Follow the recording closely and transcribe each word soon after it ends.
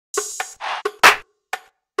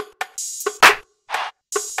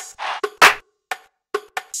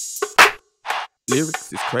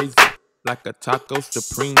Lyrics is crazy, like a taco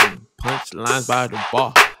supreme. Punchlines by the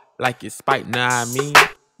bar, like it's spite, nah I mean.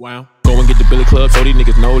 Wow. Go and get the Billy Club, show these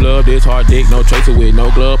niggas no love. This hard dick, no chaser with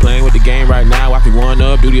no glove. Playing with the game right now, I be one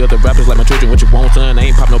up. Do the other rappers like my children, what you want, son?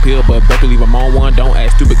 I ain't pop no pill, but best believe I'm on one. Don't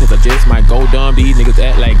act stupid, cause I just might go dumb. These niggas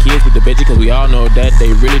act like kids with the veggie, cause we all know that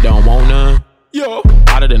they really don't want none. Yo,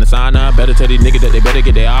 hotter than a sauna, better tell these niggas that they better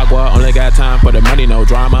get their agua. Only got time for the money, no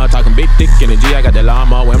drama. Talking big dick energy, I got that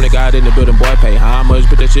llama. When the guy in the building, boy, pay how much?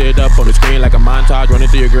 Put that shit up on the screen like a montage. Running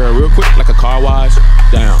through your girl real quick like a car wash.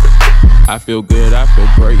 Down. I feel good, I feel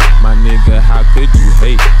great. My nigga, how could you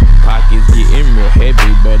hate? Pockets getting real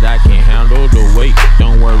heavy, but I can't handle the weight.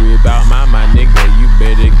 Don't worry about my nigga, you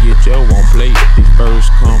better get your own plate. It's first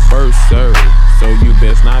come, first serve, so you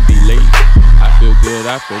best not be late. I feel good,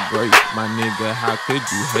 I feel great. My nigga, how could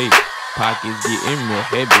you hate? Pockets getting real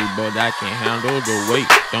heavy, but I can't handle the weight.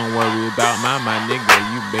 Don't worry about my nigga,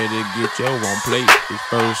 you better get your own plate. It's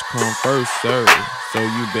first come, first serve, so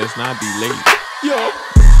you best not be late.